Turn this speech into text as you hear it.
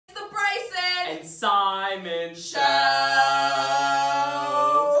and Simon Show,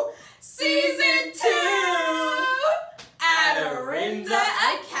 Season 2 at Orinda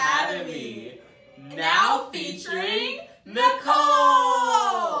Academy. Now featuring Nicole.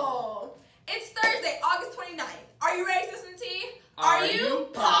 It's Thursday, August 29th. Are you ready, System T? Are you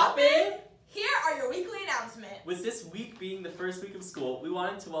poppin'? Here are your weekly announcements. With this week being the first week of school, we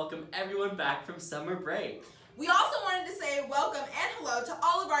wanted to welcome everyone back from summer break. We also wanted to say welcome and hello to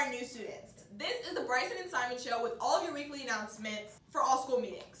all of our new students. This is the Bryson and Simon Show with all of your weekly announcements for all school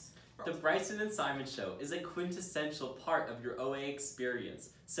meetings. The Bryson and Simon Show is a quintessential part of your OA experience.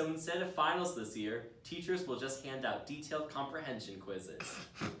 So instead of finals this year, teachers will just hand out detailed comprehension quizzes.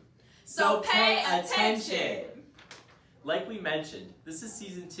 So pay attention! Like we mentioned, this is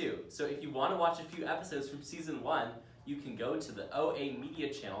Season 2, so if you want to watch a few episodes from Season 1, you can go to the OA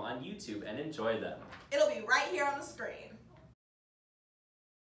Media channel on YouTube and enjoy them. It'll be right here on the screen.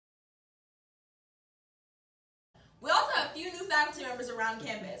 We also have a few new faculty members around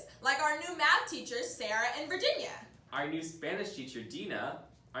campus, like our new math teachers, Sarah and Virginia. Our new Spanish teacher, Dina,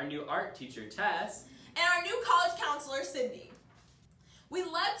 our new art teacher, Tess, and our new college counselor, Cindy. We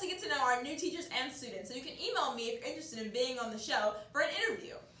love to get to know our new teachers and students, so you can email me if you're interested in being on the show for an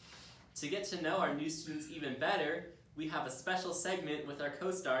interview. To get to know our new students even better, we have a special segment with our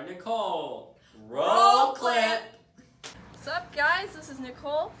co-star, Nicole. Roll clip! What's up, guys? This is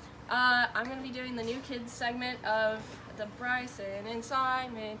Nicole. I'm going to be doing the new kids segment of the Bryson and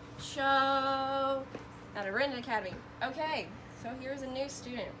Simon Show at Orinda Academy. Okay, so here's a new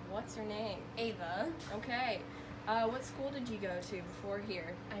student. What's her name? Ava. Okay. What school did you go to before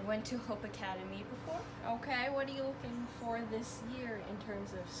here? I went to Hope Academy before. Okay, what are you looking for this year in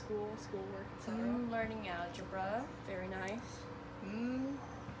terms of schoolwork, etc.? Learning algebra. Very nice.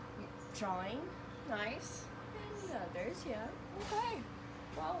 Drawing. Nice. And others, yeah. Okay.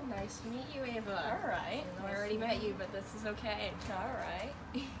 Well, nice to meet you, Ava. Alright. I already met you, but this is okay. Alright.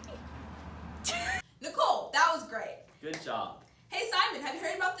 Nicole, that was great. Good job. Hey Simon, have you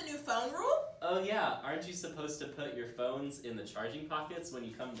heard about the new phone rule? Oh yeah, aren't you supposed to put your phones in the charging pockets when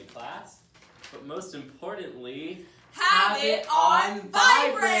you come to class? But most importantly, have it on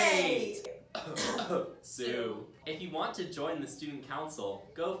vibrate! Sue. If you want to join the student council,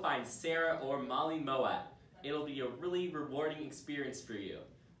 go find Sarah or Molly Moat. It'll be a really rewarding experience for you.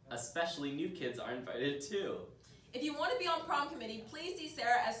 Especially new kids are invited too. If you want to be on prom committee, please see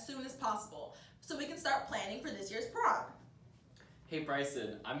Sarah as soon as possible so we can start planning for this year's prom. Hey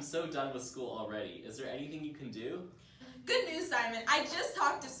Bryson, I'm so done with school already. Is there anything you can do? Good news, Simon. I just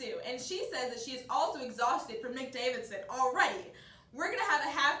talked to Sue, and she says that she is also exhausted from Nick Davidson already. We're going to have a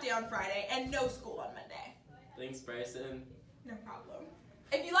half day on Friday and no school on Monday. Thanks, Bryson. No problem.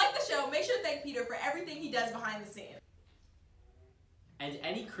 If you like the show, make sure to thank Peter for everything he does behind the scenes. And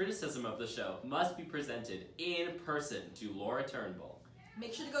any criticism of the show must be presented in person to Laura Turnbull.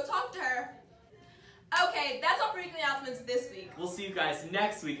 Make sure to go talk to her. Okay, that's all for weekly announcements this week. We'll see you guys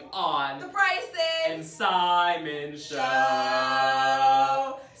next week on The Bryson and Simon Show.